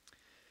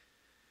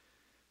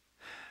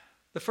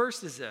 The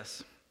first is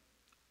this,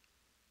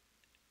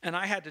 and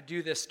I had to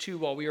do this too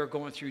while we were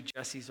going through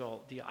Jesse's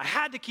old deal. I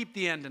had to keep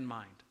the end in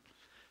mind.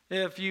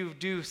 If you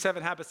do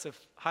 7 Habits of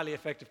Highly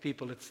Effective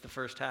People, it's the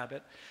first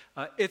habit.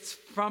 It's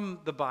from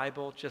the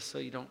Bible, just so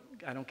I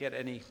don't get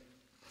any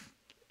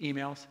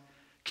emails.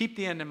 Keep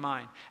the end in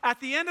mind. At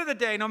the end of the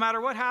day, no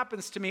matter what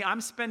happens to me,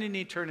 I'm spending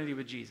eternity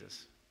with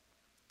Jesus.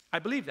 I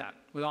believe that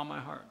with all my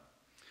heart.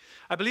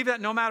 I believe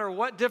that no matter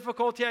what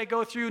difficulty I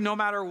go through, no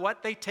matter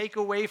what they take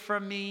away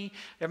from me,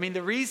 one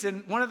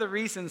of the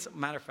reasons,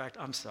 matter of fact,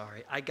 I'm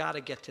sorry, I got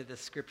to get to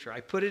this scripture. I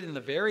put it in the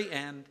very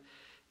end,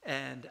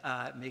 and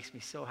it makes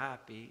me so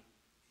happy.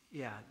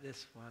 Yeah,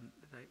 this one.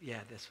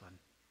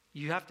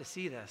 You have to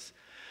see this.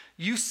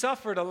 You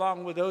suffered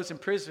along with those in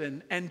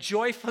prison and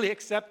joyfully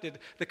accepted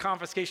the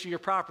confiscation of your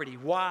property.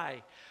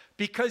 Why?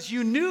 Because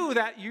you knew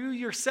that you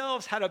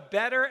yourselves had a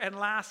better and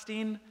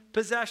lasting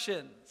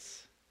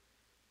possessions.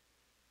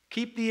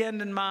 Keep the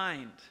end in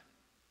mind.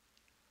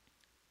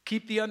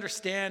 Keep the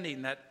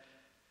understanding that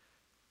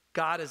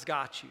God has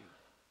got you.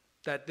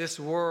 That this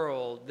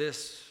world,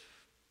 this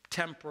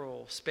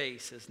temporal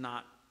space is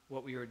not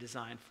what we were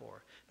designed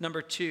for.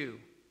 Number 2,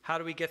 how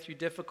do we get through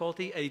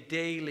difficulty? A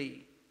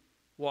daily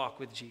walk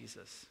with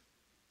Jesus.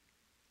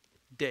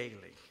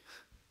 Daily.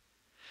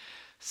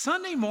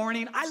 Sunday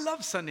morning, I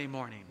love Sunday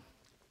morning.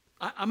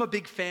 I'm a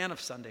big fan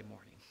of Sunday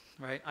morning,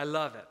 right? I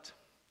love it.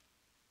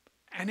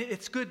 And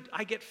it's good.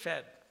 I get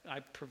fed. I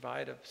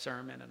provide a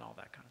sermon and all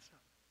that kind of stuff.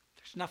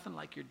 There's nothing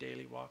like your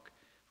daily walk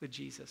with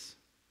Jesus.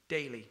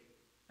 Daily.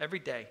 Every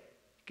day.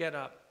 Get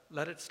up.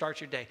 Let it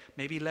start your day.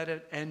 Maybe let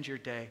it end your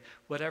day.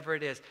 Whatever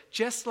it is.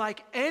 Just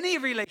like any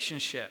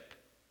relationship.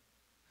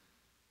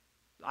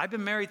 I've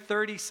been married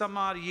 30 some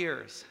odd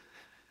years.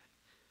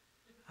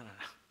 I don't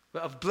know.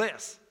 Of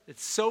bliss.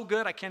 It's so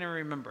good I can't even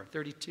remember.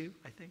 32,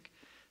 I think.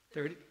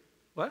 30.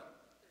 What?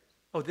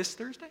 Oh, this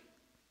Thursday?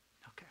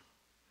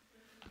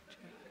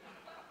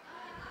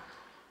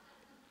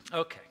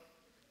 Okay,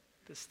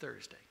 this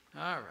Thursday.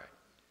 All right.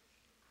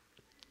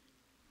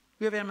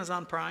 We have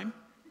Amazon Prime.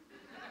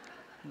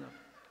 The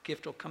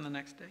gift will come the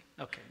next day.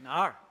 Okay,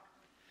 all right.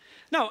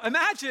 No,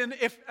 imagine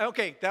if,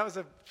 okay, that was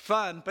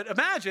fun, but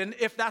imagine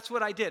if that's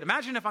what I did.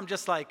 Imagine if I'm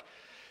just like,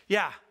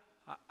 yeah,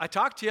 I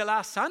talked to you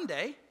last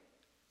Sunday,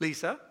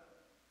 Lisa.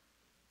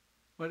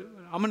 I'm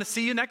going to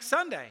see you next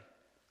Sunday.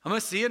 I'm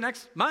going to see you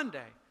next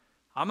Monday.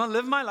 I'm going to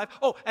live my life.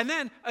 Oh, and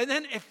then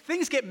if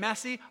things get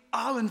messy,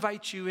 I'll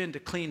invite you in to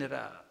clean it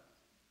up.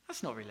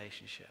 That's no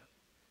relationship.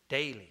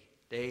 Daily.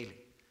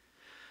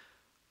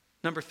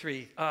 Number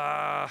 3,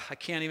 I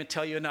can't even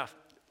tell you enough.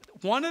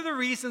 One of the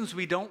reasons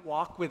we don't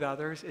walk with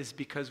others is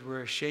because we're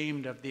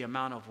ashamed of the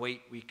amount of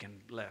weight we can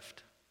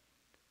lift.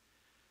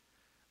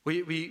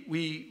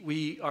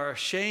 We are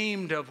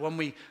ashamed of when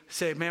we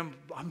say, man,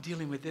 I'm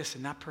dealing with this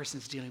and that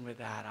person's dealing with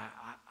that.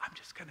 I'm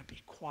just going to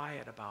be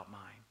quiet about mine.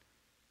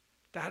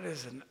 That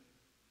is an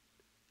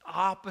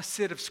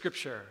opposite of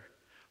Scripture.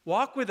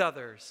 Walk with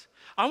others.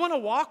 I want to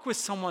walk with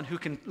someone who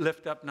can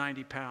lift up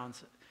 90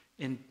 pounds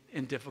in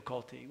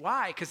difficulty.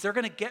 Why? Because they're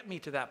going to get me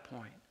to that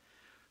point.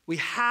 We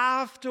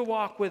have to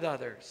walk with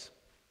others,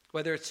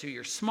 whether it's through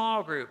your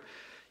small group,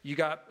 you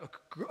got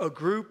a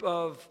group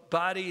of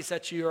buddies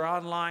that you're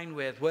online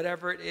with,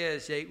 whatever it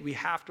is, we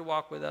have to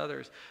walk with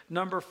others.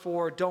 Number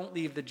 4, don't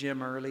leave the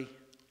gym early.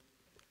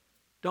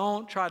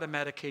 Don't try to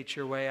medicate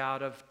your way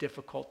out of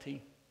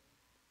difficulty.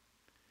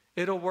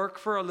 It'll work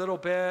for a little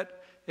bit.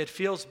 It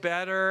feels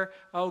better.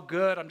 Oh,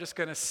 good. I'm just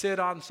going to sit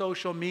on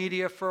social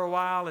media for a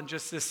while and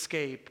just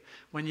escape.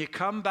 When you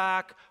come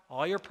back,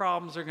 all your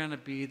problems are going to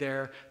be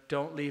there.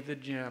 Don't leave the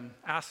gym.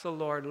 Ask the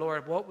Lord,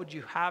 what would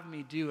you have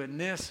me do in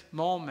this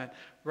moment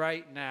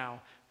right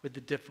now with the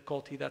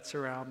difficulty that's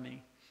around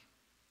me?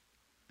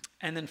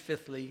 And then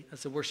 5thly,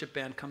 as the worship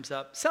band comes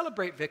up,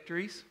 celebrate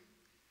victories.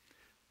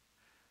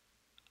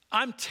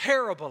 I'm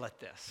terrible at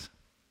this.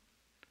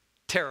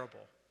 Terrible.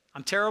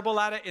 I'm terrible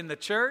at it in the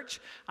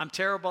church. I'm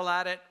terrible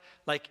at it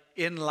like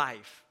in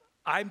life.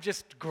 I'm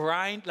just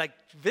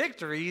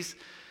victories.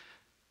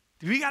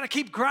 We got to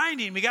keep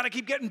grinding. We got to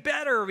keep getting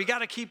better. We got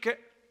to keep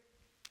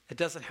It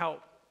doesn't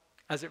help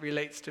as it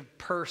relates to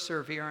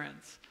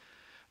perseverance.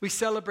 We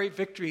celebrate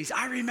victories.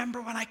 I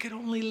remember when I could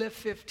only lift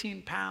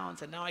 15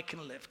 pounds and now I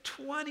can lift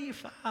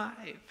 25.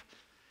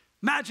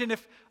 Imagine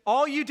if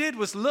all you did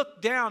was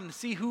look down and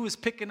see who was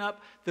picking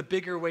up the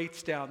bigger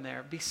weights down there.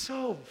 It'd be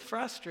so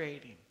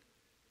frustrating.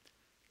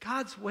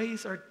 God's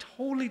ways are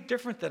totally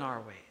different than our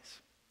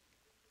ways.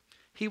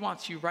 He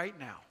wants you right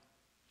now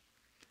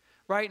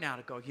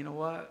to go, you know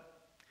what?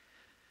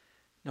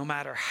 No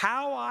matter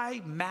how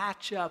I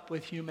match up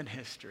with human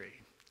history,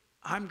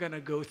 I'm going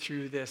to go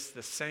through this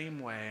the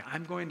same way.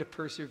 I'm going to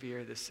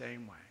persevere the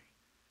same way.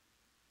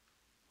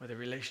 With a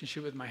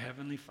relationship with my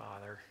Heavenly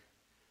Father,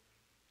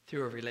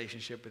 through a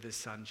relationship with His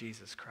Son,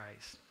 Jesus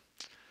Christ.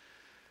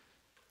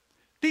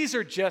 These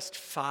are just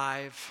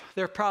 5.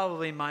 They're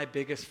probably my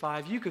biggest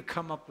 5. You could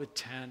come up with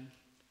 10.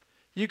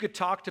 You could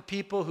talk to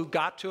people who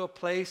got to a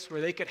place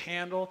where they could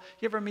handle.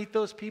 You ever meet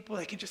those people?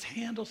 They can just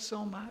handle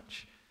so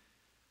much.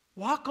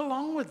 Walk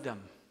along with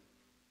them.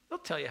 They'll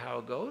tell you how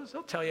it goes.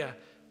 They'll tell you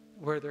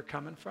where they're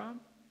coming from.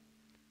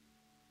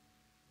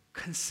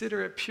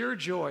 consider it pure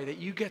joy that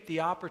you get the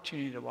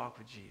opportunity to walk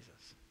with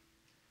Jesus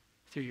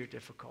through your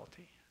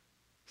difficulty.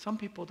 Some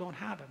people don't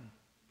have him.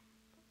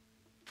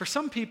 For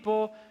some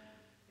people,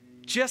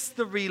 just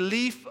the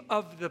relief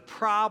of the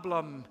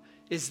problem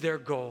is their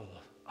goal.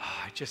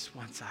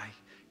 Once I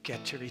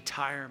get to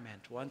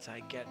retirement, once I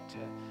get to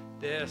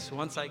this,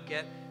 once I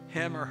get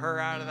him or her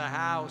out of the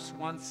house,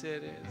 once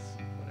it is,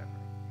 whatever.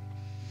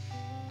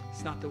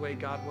 It's not the way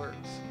God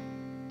works.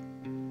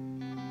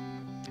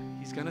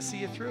 He's going to see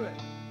you through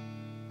it,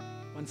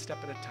 one step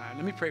at a time.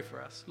 Let me pray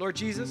for us. Lord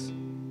Jesus,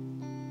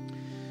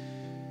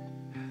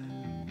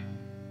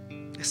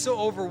 it's so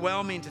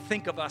overwhelming to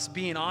think of us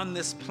being on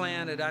this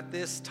planet at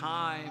this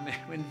time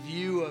in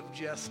view of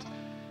just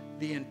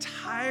the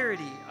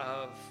entirety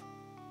of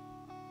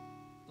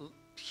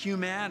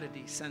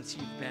humanity since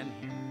you've been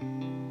here.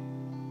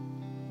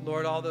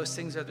 Lord, all those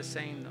things are the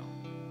same, though.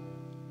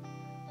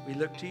 We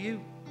look to you.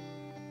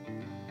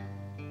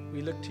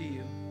 We look to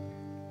you.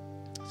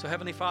 So,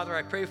 Heavenly Father,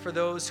 I pray for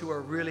those who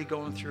are really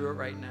going through it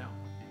right now.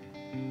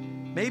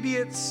 Maybe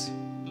it's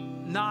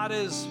not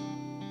as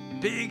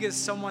big as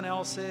someone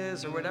else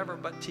is or whatever,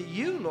 but to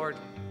you, Lord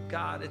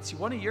God, it's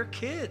one of your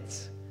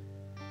kids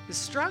is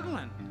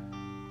struggling.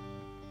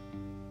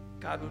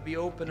 God, would we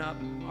open up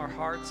our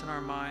hearts and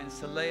our minds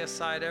to lay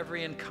aside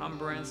every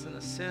encumbrance and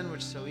the sin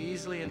which so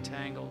easily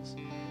entangles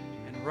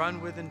and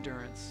run with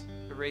endurance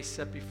the race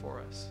set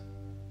before us,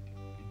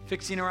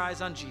 fixing our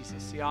eyes on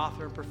Jesus, the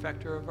author and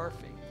perfecter of our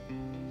faith.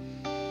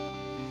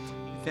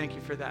 We thank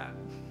you for that.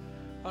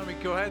 Why don't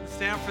we go ahead and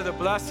stand for the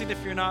blessing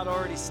if you're not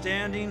already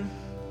standing.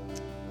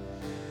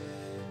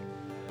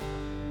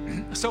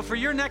 So for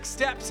your next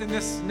steps in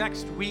this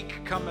next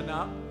week coming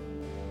up,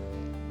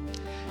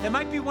 it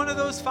might be one of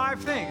those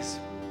 5 things.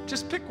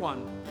 Just pick one.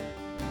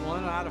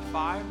 1 out of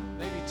 5,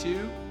 maybe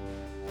 2.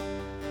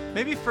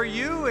 Maybe for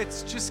you,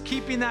 it's just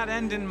keeping that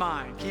end in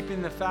mind,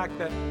 keeping the fact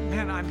that,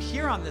 man, I'm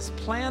here on this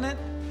planet.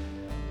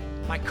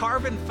 My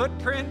carbon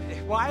footprint,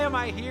 why am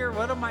I here?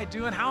 What am I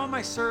doing? How am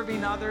I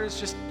serving others?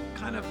 Just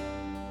kind of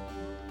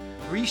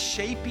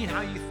reshaping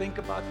how you think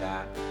about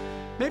that.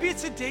 Maybe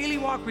it's a daily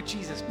walk with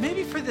Jesus.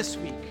 Maybe for this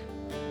week,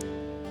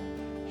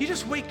 you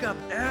just wake up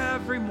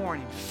every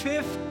morning,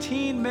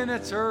 15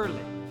 minutes early.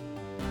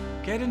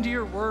 Get into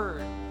your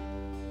word.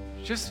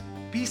 Just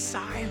be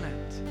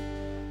silent.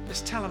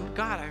 Just tell him,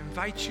 God, I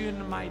invite you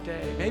into my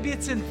day. Maybe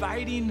it's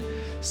inviting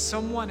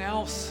someone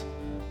else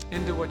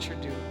into what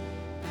you're doing.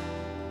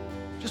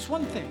 Just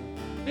one thing,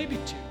 maybe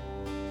 2.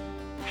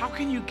 How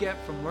can you get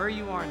from where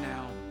you are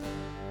now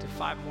to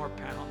 5 more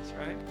pounds,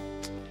 right?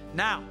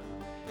 Now,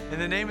 in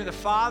the name of the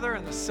Father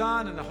and the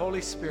Son and the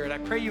Holy Spirit, I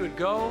pray you would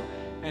go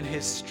in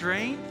his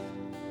strength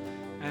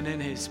and in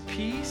his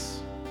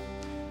peace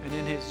and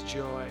in his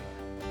joy.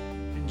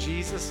 In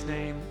Jesus'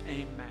 name,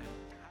 amen.